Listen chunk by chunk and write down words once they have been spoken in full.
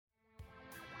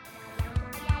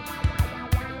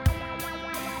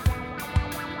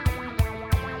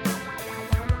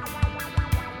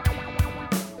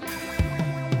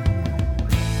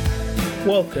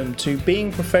Welcome to Being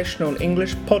Professional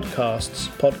English Podcasts,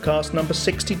 podcast number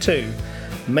 62,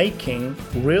 Making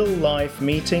Real Life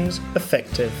Meetings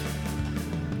Effective.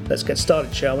 Let's get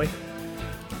started, shall we?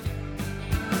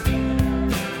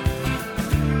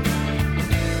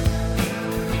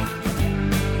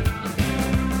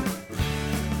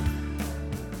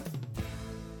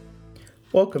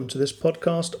 Welcome to this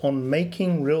podcast on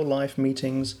making real life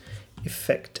meetings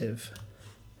effective.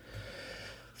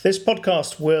 This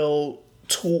podcast will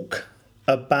talk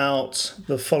about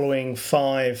the following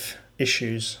 5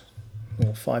 issues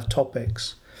or 5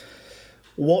 topics.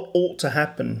 What ought to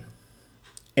happen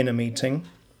in a meeting?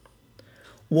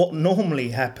 What normally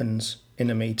happens in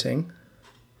a meeting?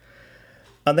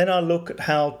 And then I'll look at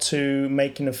how to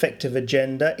make an effective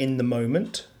agenda in the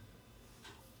moment.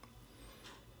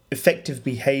 Effective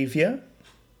behaviour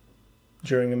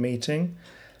during a meeting,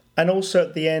 and also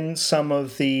at the end some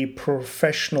of the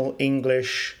professional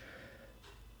English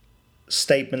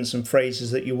statements and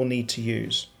phrases that you will need to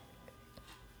use.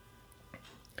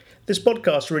 This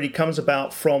podcast really comes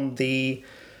about from the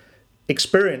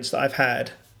experience that I've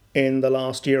had in the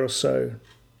last year or so,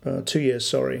 2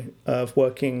 years, of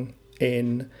working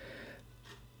in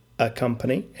a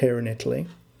company here in Italy.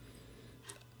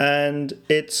 And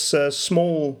it's a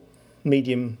small,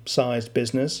 medium-sized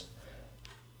business.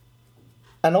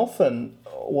 And often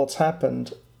what's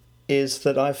happened is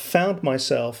that I've found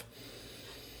myself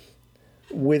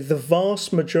with the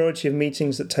vast majority of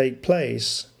meetings that take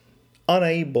place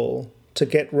unable to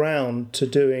get round to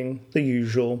doing the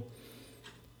usual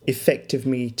effective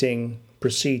meeting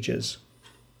procedures.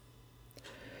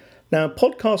 Now,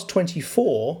 podcast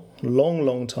 24,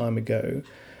 long time ago,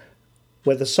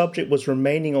 where the subject was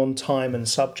remaining on time and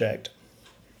subject,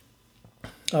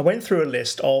 I went through a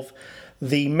list of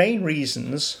the main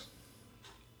reasons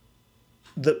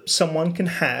that someone can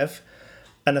have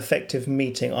an effective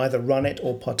meeting, either run it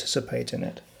or participate in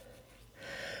it.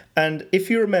 And if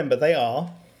you remember, they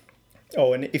are,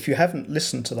 and if you haven't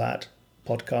listened to that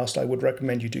podcast, I would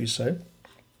recommend you do so.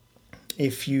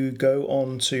 If you go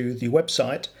on to the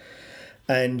website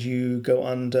and you go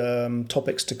under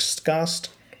topics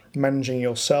discussed, managing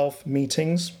yourself,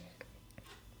 meetings,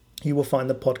 you will find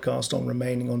the podcast on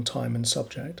remaining on time and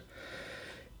subject.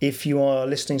 If you are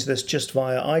listening to this just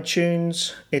via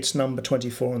iTunes, it's number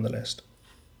 24 on the list.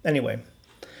 Anyway,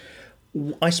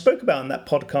 I spoke about in that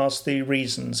podcast the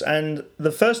reasons, and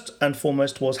the first and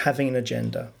foremost was having an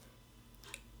agenda.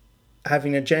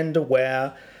 Having an agenda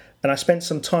where, and I spent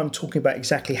some time talking about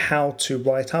exactly how to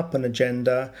write up an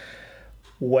agenda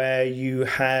where you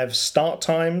have start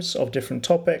times of different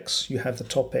topics, you have the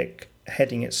topic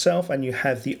heading itself, and you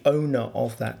have the owner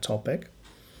of that topic,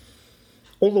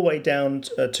 all the way down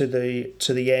to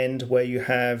the end where you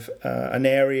have an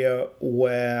area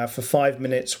where for 5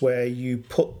 minutes where you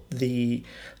put the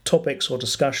topics or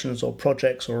discussions or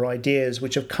projects or ideas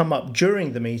which have come up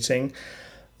during the meeting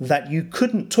that you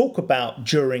couldn't talk about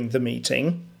during the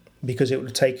meeting because it would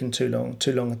have taken too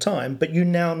long a time, but you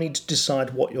now need to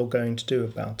decide what you're going to do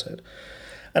about it.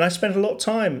 And I spent a lot of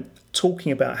time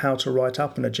talking about how to write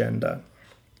up an agenda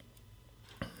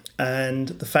and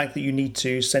the fact that you need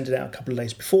to send it out a couple of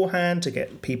days beforehand to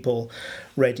get people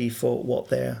ready for what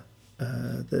they're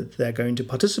going to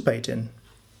participate in.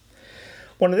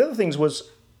 One of the other things was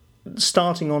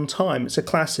starting on time. It's a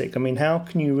classic. I mean, how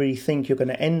can you really think you're going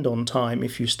to end on time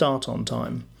if you start on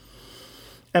time?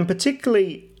 And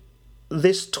particularly,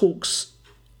 this talks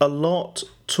a lot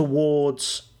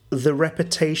towards the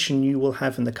reputation you will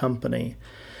have in the company,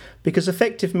 because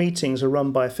effective meetings are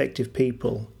run by effective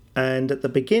people. And at the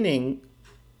beginning,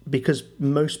 because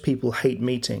most people hate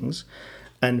meetings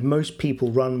and most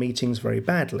people run meetings very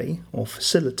badly or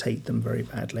facilitate them very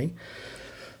badly,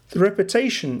 the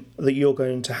reputation that you're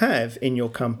going to have in your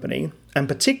company, and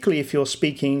particularly if you're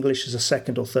speaking English as a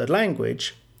second or third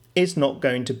language, is not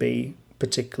going to be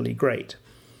particularly great.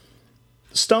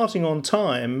 Starting on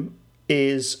time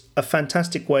is a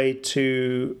fantastic way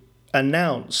to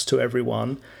announce to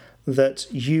everyone that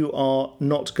you are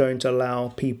not going to allow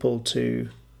people to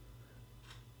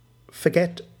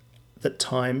forget that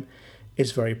time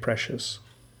is very precious.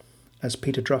 As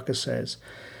Peter Drucker says,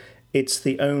 it's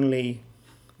the only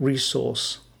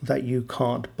resource that you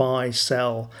can't buy,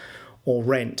 sell, or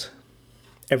rent.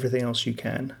 Everything else you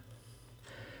can.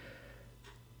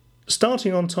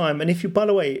 Starting on time, and if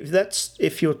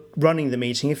you're running the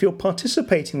meeting, if you're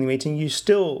participating in the meeting, you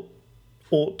still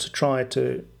ought to try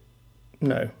to,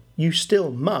 you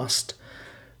still must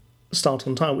start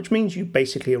on time, which means you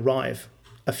basically arrive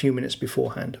a few minutes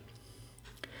beforehand.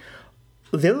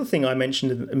 The other thing I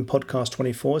mentioned in podcast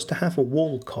 24 is to have a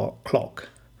wall clock.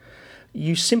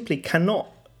 you simply cannot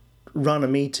run a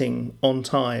meeting on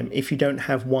time if you don't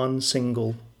have one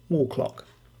single wall clock.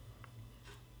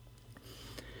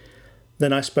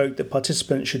 Then I spoke that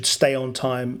participants should stay on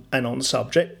time and on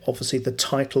subject, obviously the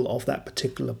title of that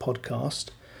particular podcast,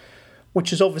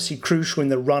 which is obviously crucial in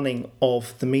the running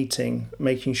of the meeting,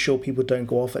 making sure people don't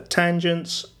go off at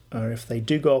tangents, or if they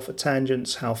do go off at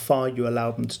tangents, how far you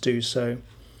allow them to do so,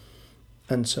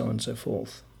 and so on and so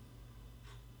forth.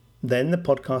 Then the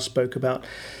podcast spoke about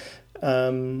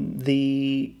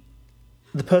the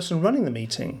person running the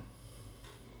meeting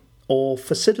or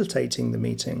facilitating the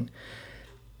meeting.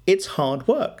 It's hard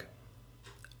work.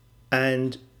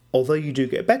 And although you do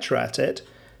get better at it,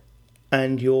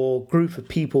 and your group of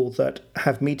people that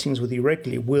have meetings with you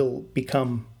regularly will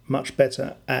become much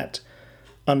better at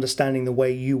understanding the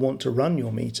way you want to run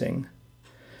your meeting,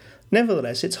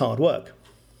 nevertheless, it's hard work.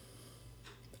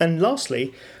 And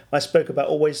lastly, I spoke about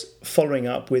always following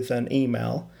up with an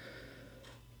email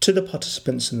to the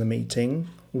participants in the meeting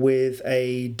with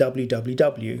a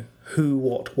WWW, who,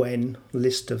 what, when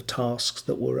list of tasks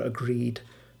that were agreed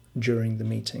during the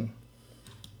meeting.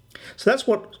 So that's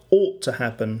what ought to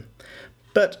happen.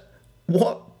 But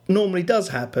what normally does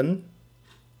happen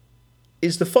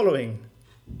is the following.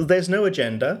 There's no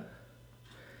agenda,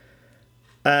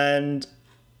 and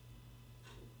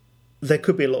there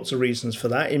could be lots of reasons for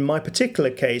that. In my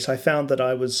particular case, I found that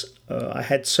I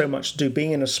had so much to do.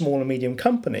 Being in a small and medium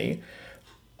company,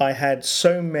 I had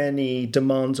so many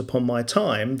demands upon my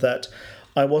time that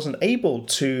I wasn't able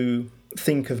to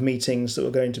think of meetings that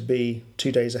were going to be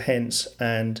 2 days hence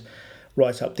and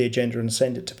write up the agenda and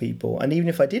send it to people. And even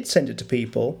if I did send it to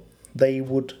people, they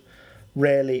would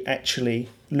rarely actually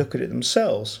look at it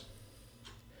themselves.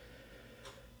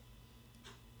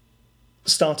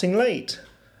 Starting late.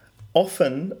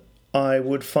 Often I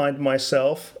would find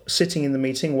myself sitting in the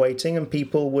meeting waiting, and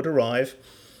people would arrive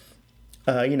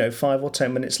 5 or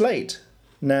 10 minutes late.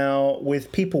 Now,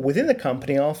 with people within the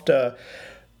company, after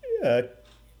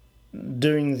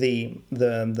doing the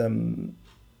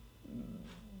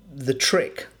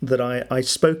trick that I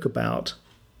spoke about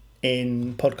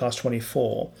in podcast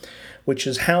 24, which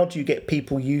is how do you get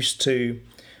people used to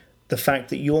the fact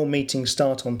that your meetings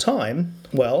start on time?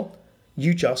 Well,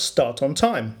 you just start on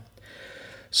time.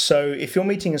 So if your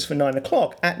meeting is for 9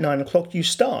 o'clock, at 9 o'clock you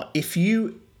start.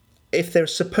 If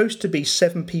there's supposed to be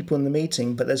 7 people in the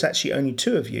meeting, but there's actually only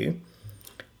 2 of you,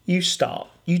 you start.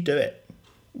 You do it.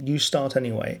 You start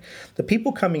anyway. The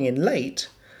people coming in late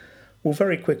will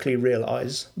very quickly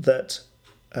realise that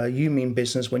you mean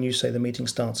business when you say the meeting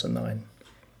starts at 9.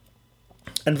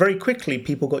 And very quickly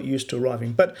people got used to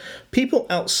arriving. But people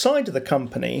outside of the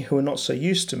company who are not so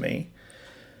used to me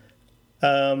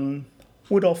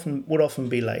would often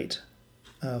be late.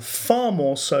 Far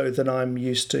more so than I'm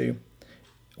used to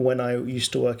when I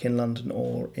used to work in London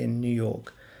or in New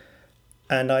York.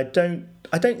 And I don't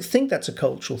think that's a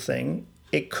cultural thing.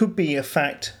 It could be a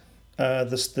fact,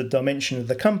 the dimension of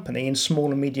the company. In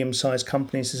small and medium-sized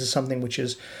companies, this is something which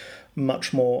is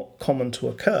much more common to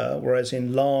occur, whereas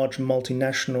in large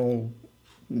multinational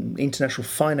international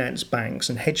finance banks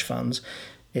and hedge funds,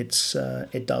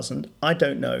 it doesn't. I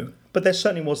don't know, but there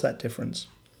certainly was that difference.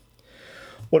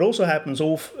 What also happens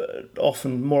more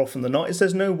often than not, is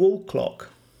there's no wall clock.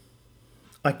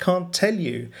 I can't tell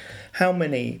you how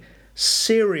many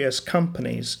serious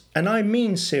companies, and I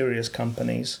mean serious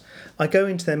companies, I go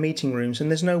into their meeting rooms and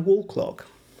there's no wall clock.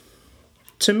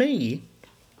 To me,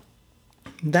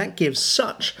 that gives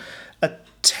such a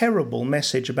terrible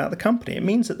message about the company. It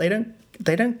means that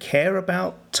they don't care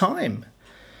about time.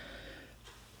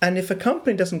 And if a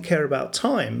company doesn't care about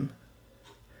time,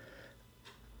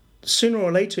 sooner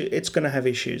or later it's going to have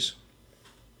issues.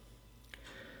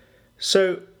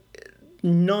 So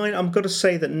I've got to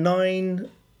say that 9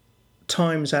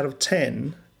 times out of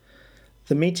 10,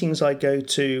 the meetings I go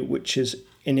to, which is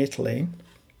in Italy,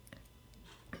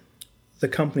 the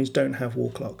companies don't have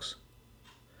wall clocks.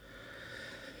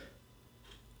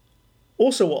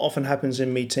 Also, what often happens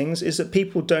in meetings is that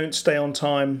people don't stay on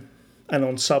time and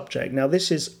on subject. Now,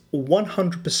 this is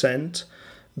 100%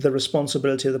 the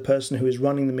responsibility of the person who is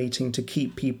running the meeting to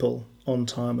keep people on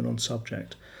time and on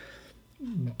subject.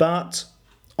 But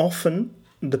often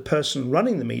the person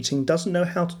running the meeting doesn't know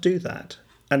how to do that.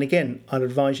 And again, I'd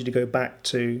advise you to go back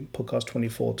to podcast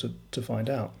 24 to find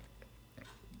out.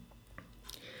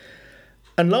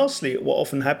 And lastly, what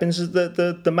often happens is that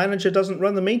the manager doesn't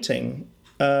run the meeting.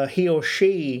 He or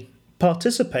she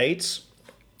participates,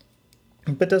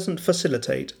 but doesn't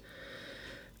facilitate.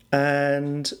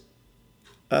 And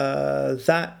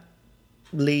that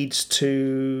leads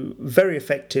to very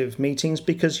effective meetings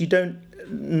because you don't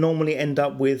normally end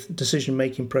up with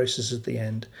decision-making processes at the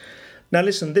end. Now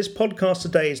listen, this podcast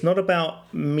today is not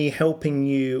about me helping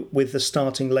you with the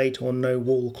starting late or no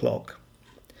wall clock,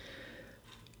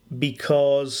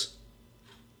 because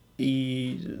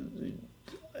I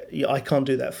can't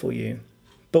do that for you.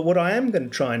 But what I am going to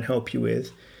try and help you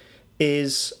with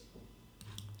is,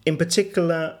 in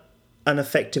particular, an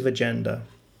effective agenda.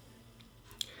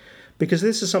 Because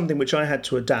this is something which I had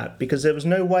to adapt, because there was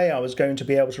no way I was going to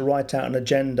be able to write out an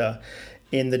agenda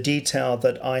in the detail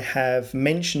that I have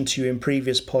mentioned to you in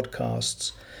previous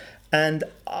podcasts. And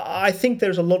I think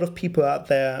there's a lot of people out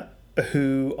there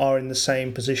who are in the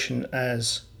same position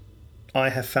as I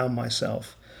have found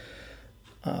myself.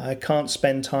 I can't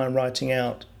spend time writing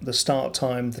out the start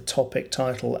time, the topic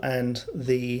title, and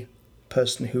the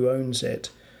person who owns it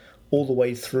all the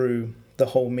way through the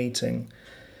whole meeting.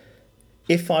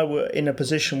 If I were in a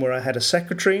position where I had a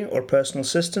secretary or a personal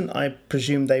assistant, I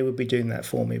presume they would be doing that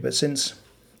for me. But since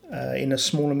in a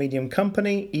small and medium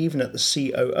company, even at the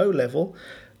COO level,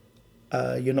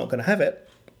 you're not going to have it.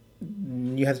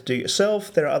 You have to do it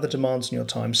yourself. There are other demands on your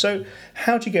time. So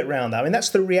how do you get around that? I mean, that's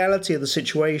the reality of the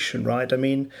situation, right? I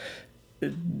mean,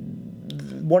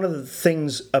 one of the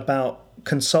things about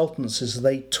consultants is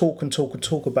they talk and talk and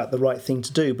talk about the right thing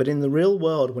to do, but in the real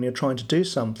world, when you're trying to do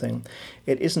something,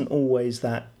 it isn't always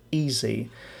that easy.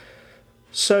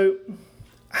 So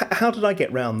how did I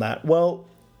get around that? Well,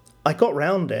 I got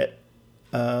around it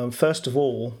first of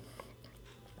all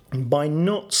by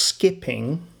not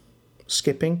skipping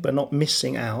but not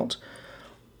missing out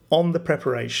on the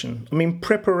preparation. I mean,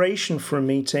 preparation for a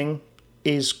meeting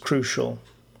is crucial.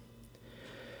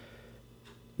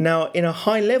 Now, in a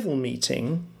high-level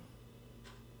meeting,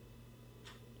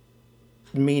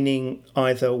 meaning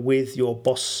either with your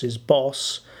boss's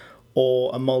boss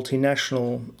or a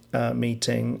multinational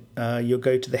meeting, you'll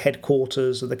go to the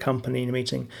headquarters of the company in a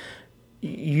meeting,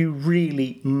 you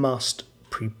really must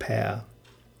prepare.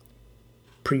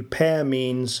 Prepare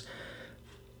means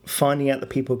finding out the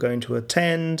people going to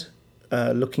attend,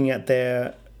 looking at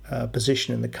their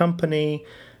position in the company,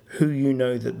 who you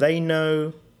know that they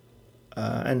know,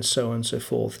 and so on and so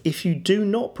forth. If you do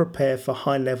not prepare for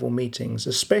high-level meetings,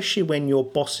 especially when your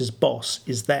boss's boss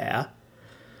is there,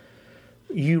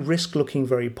 you risk looking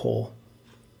very poor.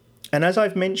 And as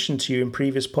I've mentioned to you in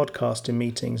previous podcasts and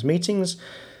meetings,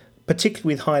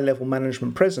 particularly with high-level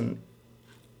management present,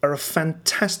 are a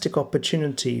fantastic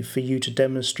opportunity for you to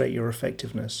demonstrate your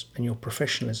effectiveness and your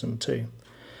professionalism too.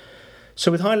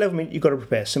 So with high-level, you've got to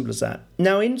prepare, simple as that.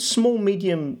 Now, in small,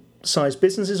 medium-sized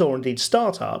businesses, or indeed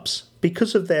startups,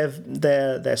 because of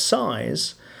their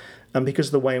size and because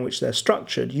of the way in which they're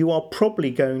structured, you are probably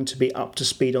going to be up to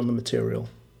speed on the material.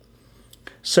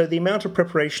 So the amount of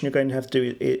preparation you're going to have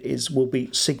to do will be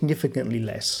significantly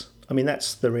less. I mean,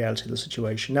 that's the reality of the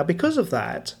situation. Now, because of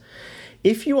that,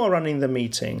 if you are running the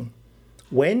meeting,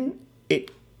 when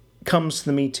it comes to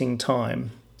the meeting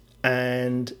time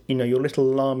and your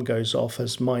little alarm goes off,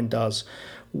 as mine does,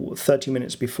 30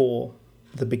 minutes before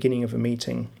the beginning of a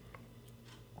meeting,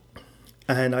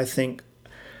 and I think,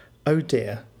 oh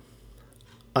dear,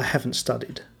 I haven't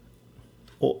studied,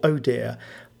 or oh dear,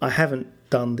 I haven't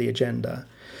done the agenda.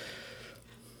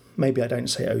 Maybe I don't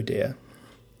say oh dear,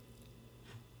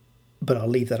 but I'll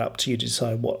leave that up to you to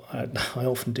decide what I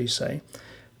often do say.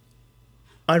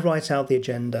 I write out the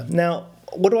agenda. Now,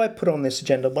 what do I put on this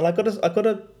agenda? Well, I've got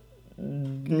to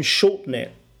shorten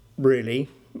it, really,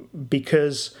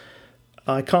 because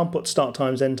I can't put start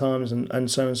times, end times,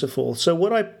 and so on and so forth. So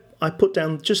what I put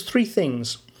down just three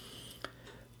things.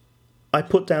 I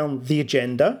put down the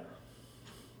agenda,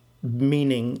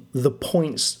 meaning the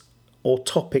points or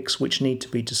topics which need to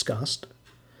be discussed.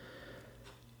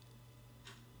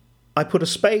 I put a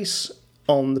space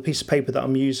on the piece of paper that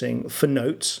I'm using for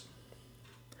notes.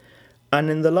 And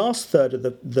in the last third of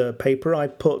the paper, I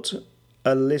put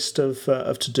a list of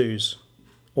to-dos,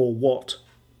 or what,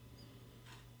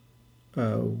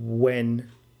 when,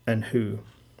 and who.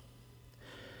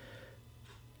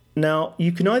 Now,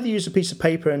 you can either use a piece of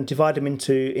paper and divide them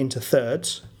into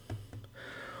thirds,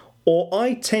 or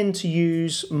I tend to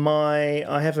use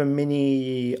I have a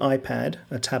mini iPad,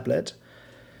 a tablet,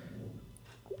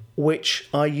 which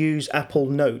I use Apple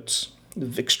Notes.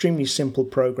 Extremely simple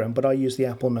program, but I use the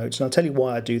Apple Notes, and I'll tell you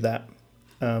why I do that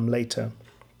later.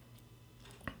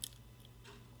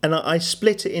 And I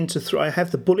split it into I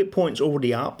have the bullet points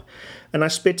already up, and I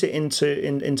split it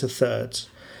into thirds.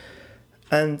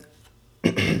 And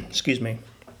excuse me.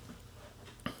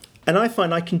 And I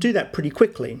find I can do that pretty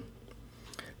quickly.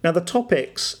 Now, the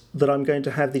topics that I'm going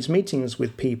to have these meetings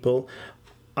with people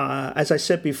as I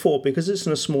said before, because it's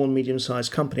in a small and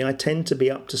medium-sized company, I tend to be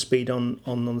up to speed on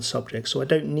the subject, so I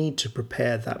don't need to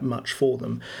prepare that much for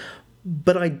them.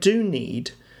 But I do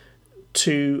need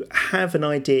to have an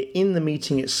idea in the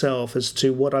meeting itself as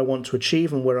to what I want to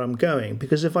achieve and where I'm going.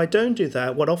 Because if I don't do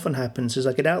that, what often happens is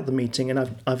I get out of the meeting and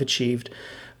I've achieved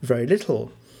very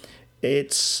little.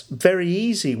 It's very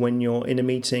easy when you're in a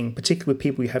meeting, particularly with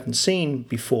people you haven't seen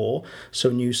before, so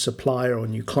a new supplier or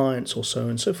new clients or so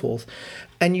on and so forth,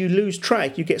 and you lose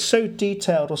track. You get so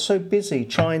detailed or so busy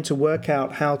trying to work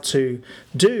out how to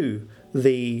do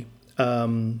the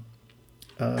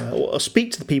or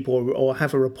speak to the people or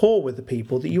have a rapport with the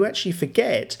people that you actually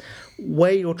forget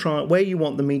where you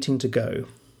want the meeting to go.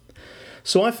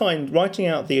 So I find writing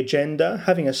out the agenda,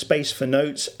 having a space for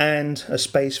notes and a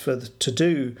space for the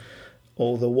to-do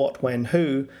or the what, when,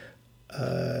 who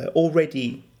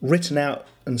already written out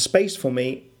and spaced for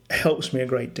me helps me a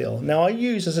great deal. Now I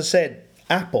use, as I said,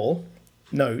 Apple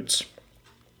Notes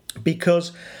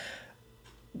because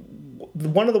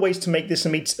one of the ways to make this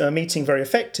a meeting very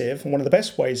effective, and one of the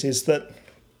best ways, is that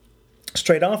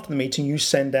straight after the meeting you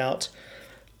send out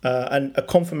a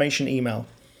confirmation email.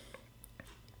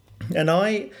 And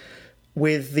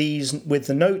with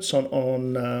the notes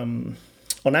on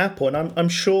Apple, and I'm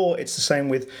sure it's the same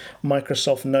with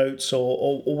Microsoft Notes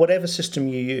or whatever system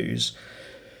you use,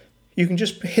 you can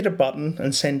just hit a button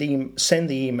and send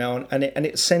the email, and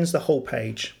it sends the whole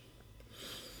page.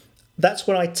 That's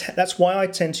why I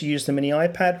tend to use them in the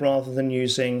iPad rather than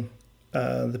using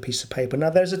the piece of paper. Now,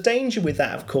 there's a danger with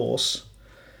that, of course,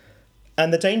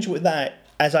 and the danger with that,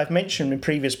 as I've mentioned in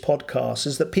previous podcasts,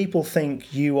 is that people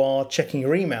think you are checking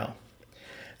your email.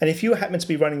 And if you happen to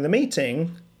be running the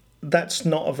meeting, that's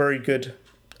not a very good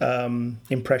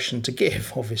impression to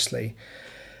give, obviously.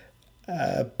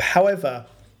 However,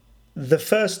 the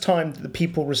first time that the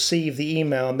people receive the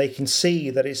email and they can see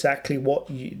that it's exactly what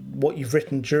you've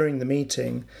written during the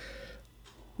meeting,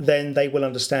 then they will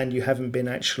understand you haven't been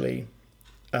actually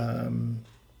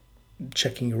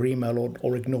checking your email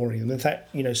or ignoring them. In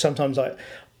fact,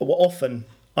 often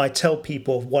I tell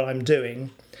people what I'm doing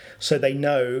so they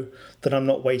know that I'm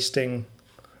not wasting,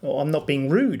 or I'm not being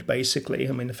rude, basically.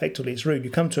 I mean, effectively it's rude.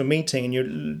 You come to a meeting and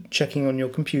you're checking on your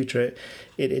computer,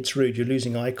 it's rude. You're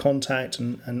losing eye contact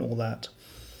and all that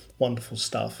wonderful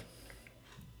stuff.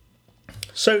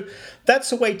 So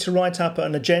that's a way to write up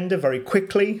an agenda very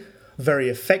quickly, very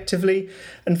effectively,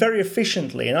 and very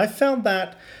efficiently. And I found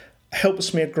that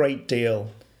helps me a great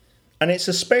deal. And it's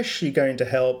especially going to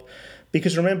help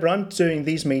because, remember, I'm doing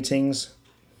these meetings,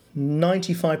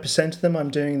 95% of them,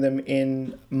 I'm doing them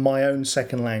in my own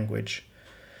second language,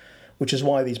 which is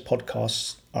why these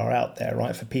podcasts are out there,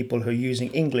 right, for people who are using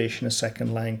English in a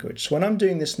second language. So when I'm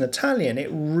doing this in Italian, it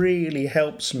really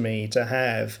helps me to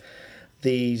have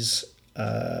these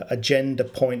agenda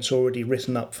points already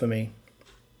written up for me.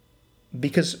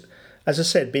 Because, as I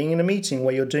said, being in a meeting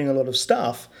where you're doing a lot of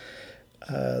stuff,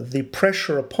 the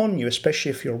pressure upon you,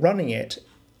 especially if you're running it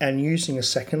and using a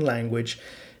second language,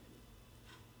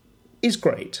 is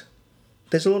great.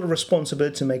 There's a lot of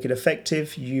responsibility to make it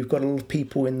effective. You've got a lot of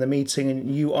people in the meeting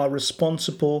and you are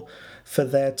responsible for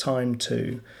their time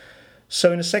too.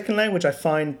 So in a second language, I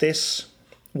find this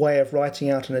way of writing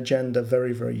out an agenda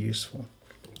very, very useful.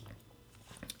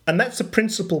 And that's the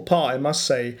principal part, I must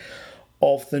say,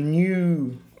 of the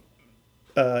new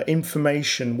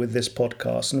information with this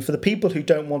podcast. And for the people who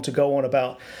don't want to go on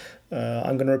about,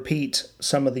 I'm going to repeat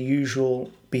some of the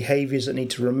usual behaviours that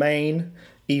need to remain,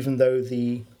 even though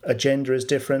the agenda is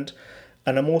different.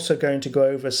 And I'm also going to go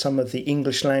over some of the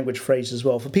English language phrases as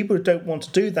well. For people who don't want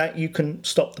to do that, you can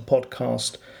stop the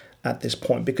podcast at this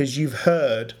point because you've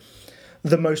heard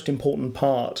the most important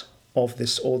part of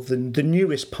this, or the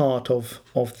newest part of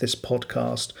this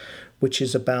podcast, which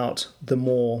is about the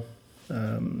more,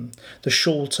 the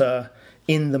shorter,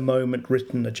 in-the-moment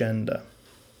written agenda.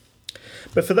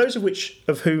 But for those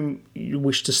of whom you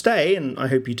wish to stay, and I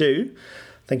hope you do,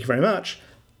 thank you very much.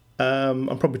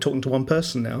 I'm probably talking to one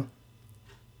person now.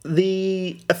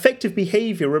 The effective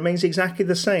behaviour remains exactly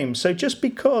the same. So just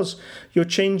because you're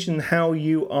changing how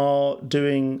you are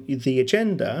doing the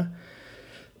agenda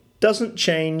doesn't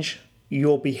change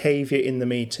your behaviour in the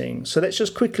meeting. So let's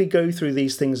just quickly go through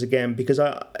these things again, because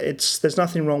there's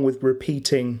nothing wrong with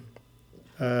repeating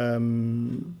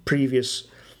previous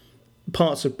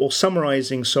parts of, or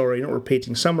summarising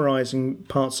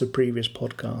parts of previous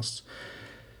podcasts.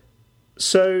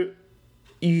 So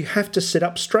you have to sit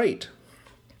up straight.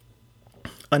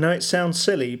 I know it sounds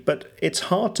silly, but it's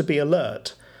hard to be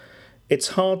alert. It's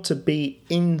hard to be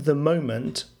in the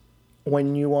moment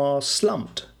when you are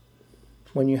slumped,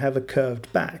 when you have a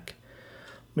curved back.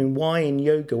 I mean, why in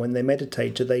yoga, when they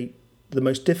meditate, the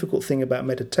most difficult thing about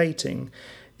meditating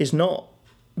is not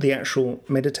the actual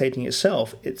meditating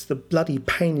itself, it's the bloody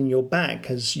pain in your back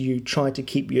as you try to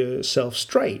keep yourself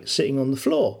straight sitting on the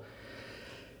floor.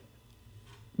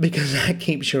 Because that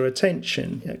keeps your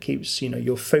attention, that keeps,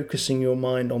 you're focusing your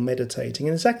mind on meditating.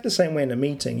 And exactly the same way in a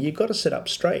meeting, you've got to sit up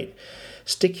straight.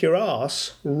 Stick your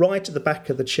ass right at the back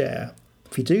of the chair.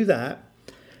 If you do that,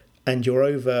 and you're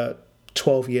over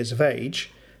 12 years of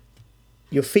age,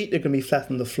 your feet are going to be flat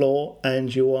on the floor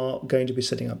and you are going to be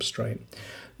sitting up straight.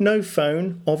 No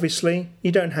phone, obviously.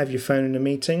 You don't have your phone in a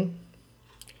meeting.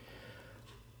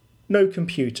 No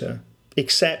computer,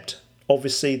 except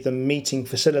obviously the meeting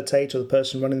facilitator, the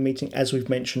person running the meeting, as we've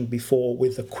mentioned before,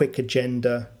 with a quick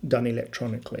agenda done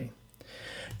electronically.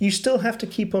 You still have to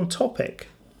keep on topic.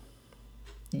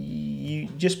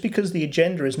 Just because the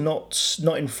agenda is not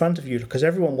in front of you, because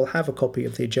everyone will have a copy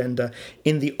of the agenda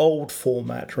in the old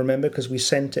format, remember, because we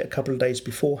sent it a couple of days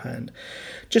beforehand.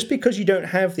 Just because you don't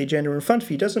have the agenda in front of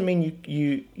you doesn't mean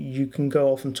you can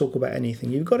go off and talk about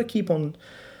anything. You've got to keep on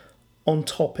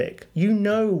topic. You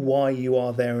know why you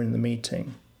are there in the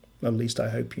meeting. At least I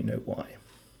hope you know why.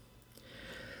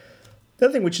 The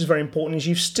other thing which is very important is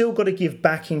you've still got to give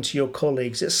backing to your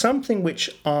colleagues. It's something which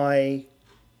I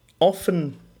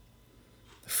often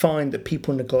find that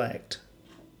people neglect,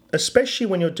 especially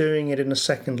when you're doing it in a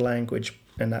second language,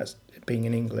 and that's being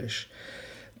in English.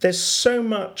 There's so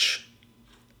much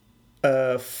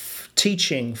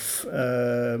teaching,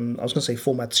 I was going to say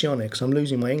formazione, because I'm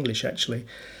losing my English actually.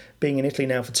 Being in Italy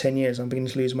now for 10 years, I'm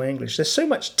beginning to lose my English. There's so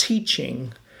much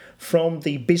teaching from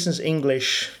the business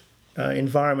English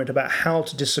environment about how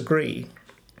to disagree,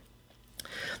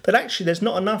 that actually there's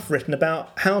not enough written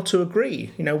about how to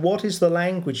agree. What is the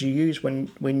language you use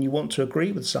when you want to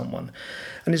agree with someone?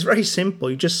 And it's very simple.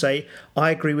 You just say,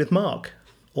 I agree with Mark,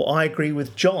 or I agree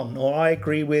with John, or I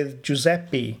agree with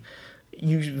Giuseppe.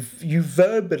 You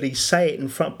verbally say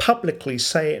it publicly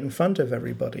say it in front of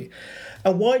everybody.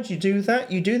 And why do you do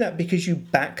that? You do that because you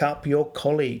back up your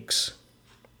colleagues.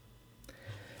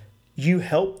 You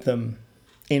help them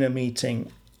in a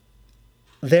meeting.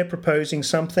 They're proposing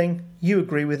something, you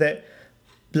agree with it,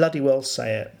 bloody well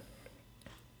say it.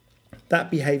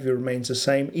 That behaviour remains the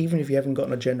same, even if you haven't got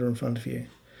an agenda in front of you.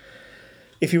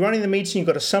 If you're running the meeting, you've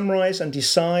got to summarise and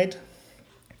decide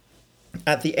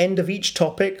at the end of each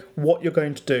topic what you're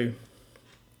going to do.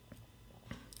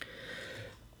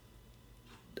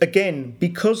 Again,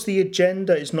 because the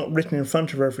agenda is not written in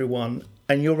front of everyone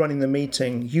and you're running the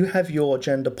meeting, you have your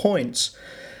agenda points.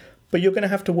 But you're going to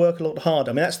have to work a lot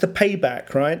harder. I mean, that's the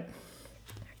payback, right?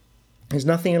 There's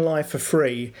nothing in life for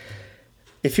free.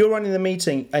 If you're running the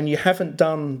meeting and you haven't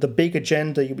done the big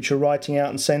agenda which you're writing out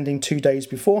and sending 2 days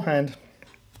beforehand,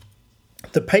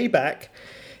 the payback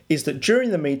is that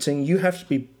during the meeting you have to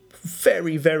be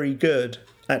very, very good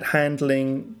at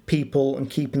handling people and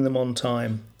keeping them on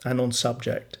time and on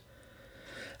subject.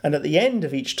 And at the end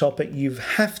of each topic, you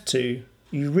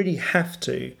really have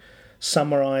to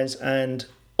summarise and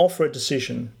offer a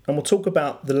decision, and we'll talk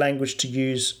about the language to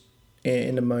use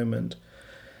in a moment.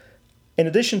 In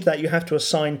addition to that, you have to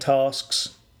assign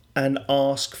tasks and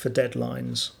ask for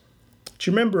deadlines.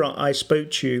 Do you remember I spoke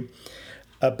to you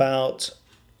about,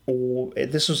 or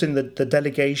this was in the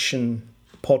delegation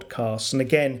podcast, and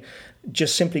again,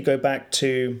 just simply go back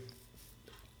to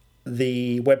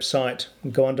the website,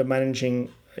 go under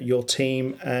managing your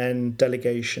team and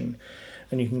delegation,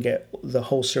 and you can get the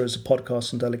whole series of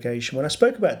podcasts on delegation. When I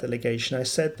spoke about delegation, I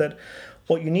said that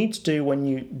what you need to do when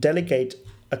you delegate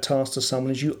a task to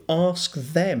someone is you ask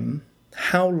them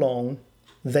how long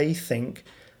they think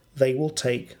they will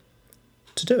take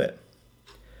to do it.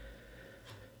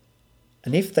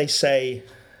 And if they say,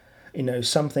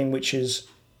 something which is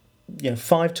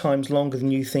 5 times longer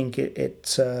than you think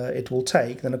it will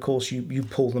take, then of course you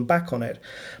pull them back on it.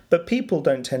 But people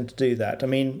don't tend to do that. I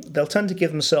mean, they'll tend to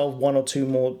give themselves one or two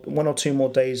more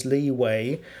days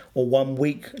leeway, or 1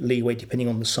 week leeway, depending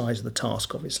on the size of the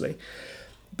task, obviously.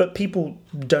 But people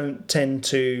don't tend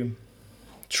to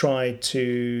try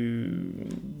to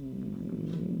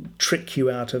trick you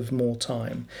out of more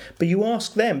time. But you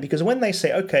ask them, because when they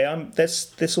say, okay,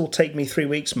 this will take me 3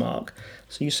 weeks, Mark.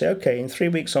 So you say, okay, in 3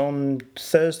 weeks on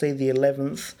Thursday the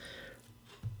 11th,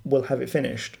 we'll have it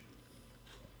finished.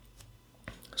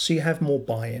 So you have more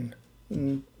buy-in.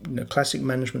 Classic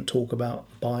management talk about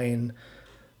buy-in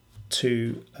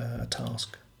to a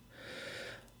task.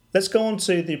 Let's go on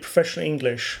to the professional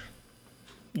English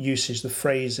usage, the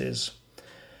phrases.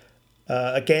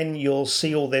 Again, you'll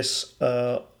see all this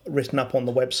written up on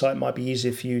the website. It might be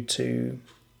easier for you to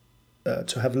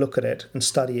to have a look at it and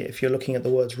study it if you're looking at the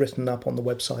words written up on the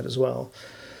website as well.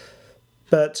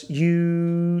 But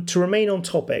to remain on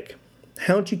topic,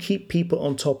 how do you keep people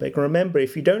on topic? Remember,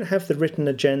 if you don't have the written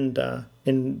agenda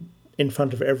in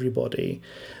front of everybody,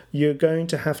 you're going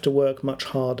to have to work much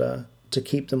harder to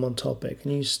keep them on topic.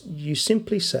 And you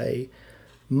simply say,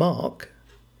 Mark,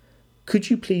 could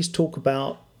you please talk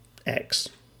about X?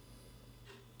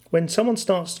 When someone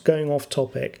starts going off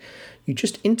topic, you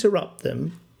just interrupt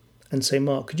them and say,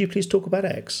 Mark, could you please talk about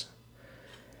X?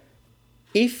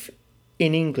 If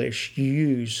in English you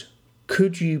use,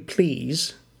 could you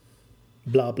please,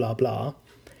 blah, blah, blah,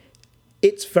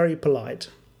 it's very polite.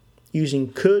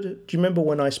 Using could, do you remember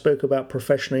when I spoke about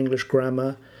professional English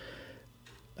grammar?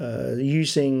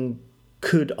 Using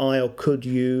could I or could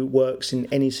you works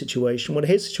in any situation. Well,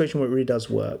 here's a situation where it really does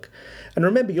work. And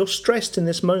remember, you're stressed in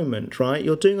this moment, right?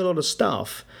 You're doing a lot of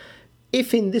stuff.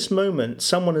 If in this moment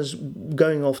someone is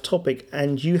going off topic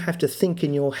and you have to think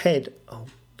in your head, oh,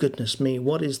 goodness me,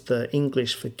 what is the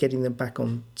English for getting them back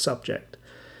on subject?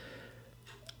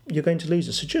 You're going to lose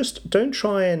it. So just don't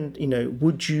try and,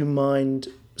 would you mind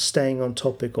staying on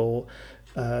topic, or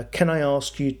can I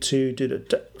ask you to do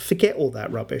that? Forget all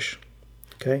that rubbish,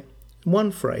 okay?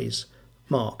 One phrase,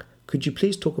 Mark, could you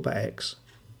please talk about X?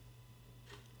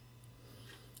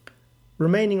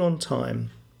 Remaining on time.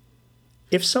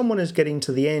 If someone is getting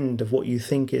to the end of what you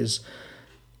think is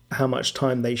how much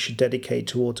time they should dedicate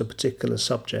towards a particular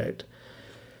subject,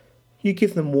 you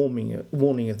give them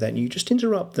warning of that. You just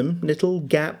interrupt them, little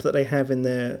gap that they have in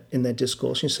their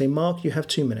discourse. You say, Mark, you have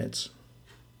 2 minutes.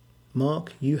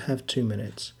 Mark, you have 2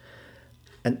 minutes.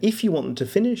 And if you want them to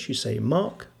finish, you say,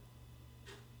 Mark,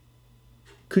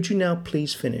 could you now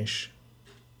please finish?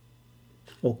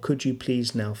 Or could you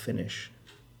please now finish?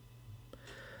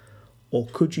 Or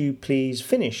could you please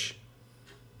finish?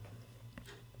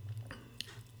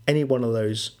 Any one of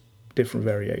those different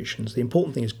variations. The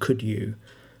important thing is could you,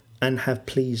 and have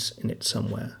please in it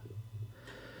somewhere.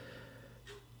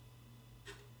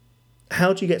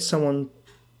 How do you get someone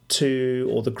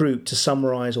or the group to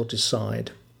summarise or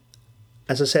decide?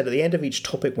 As I said, at the end of each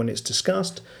topic when it's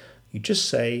discussed, you just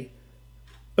say,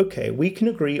 okay, we can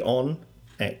agree on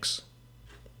X.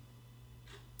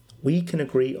 We can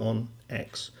agree on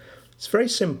X. It's very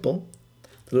simple.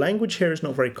 The language here is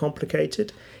not very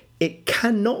complicated. It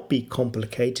cannot be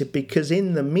complicated because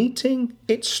in the meeting,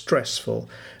 it's stressful.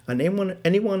 And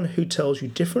anyone who tells you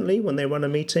differently when they run a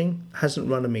meeting hasn't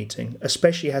run a meeting,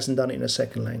 especially hasn't done it in a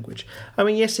second language. I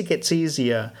mean, yes, it gets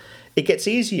easier. It gets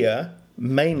easier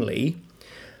mainly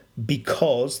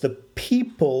because the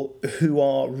people who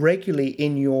are regularly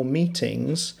in your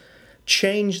meetings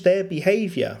change their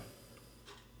behaviour.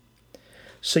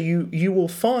 So you will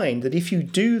find that if you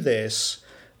do this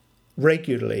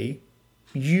regularly,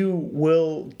 you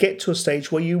will get to a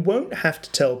stage where you won't have to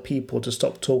tell people to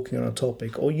stop talking on a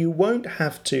topic, or you won't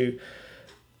have to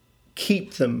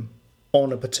keep them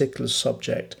on a particular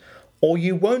subject, or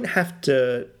you won't have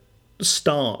to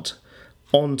start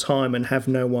on time and have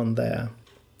no one there.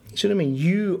 You see what I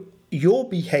mean? Your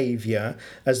behaviour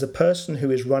as the person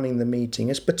who is running the meeting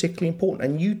is particularly important,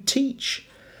 and you teach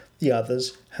the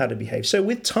others how to behave. So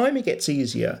with time it gets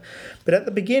easier, but at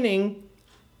the beginning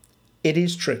it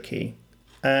is tricky.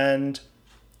 And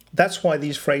that's why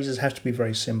these phrases have to be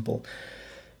very simple.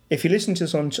 If you listen to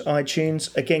this on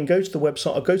iTunes, again, go to the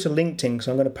website or go to LinkedIn, because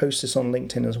I'm going to post this on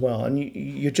LinkedIn as well. And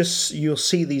you'll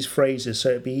see these phrases, so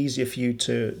it'll be easier for you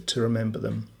to remember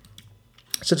them.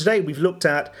 So today we've looked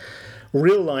at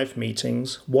real life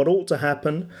meetings, what ought to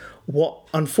happen, what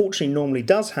unfortunately normally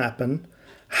does happen,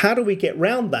 how do we get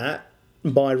round that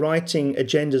by writing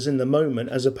agendas in the moment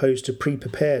as opposed to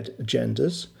pre-prepared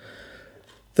agendas.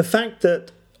 The fact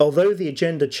that although the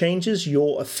agenda changes,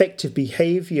 your effective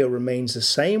behaviour remains the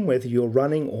same, whether you're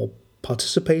running or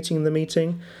participating in the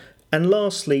meeting. And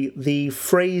lastly, the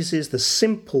phrases, the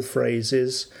simple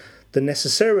phrases, the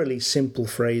necessarily simple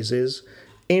phrases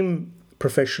in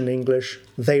professional English,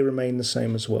 they remain the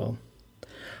same as well.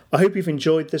 I hope you've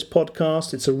enjoyed this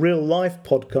podcast. It's a real life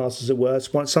podcast, as it were.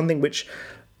 It's something which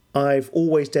I've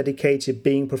always dedicated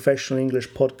being professional English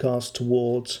podcast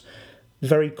towards.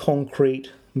 Very concrete,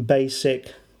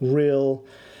 basic, real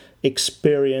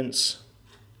experience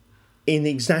in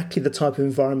exactly the type of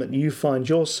environment you find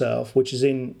yourself, which is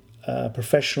in a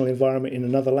professional environment in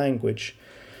another language,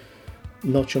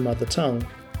 not your mother tongue.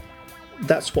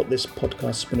 That's what this podcast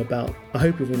has been about. I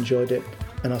hope you've enjoyed it,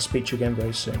 and I'll speak to you again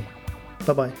very soon.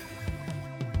 Bye-bye.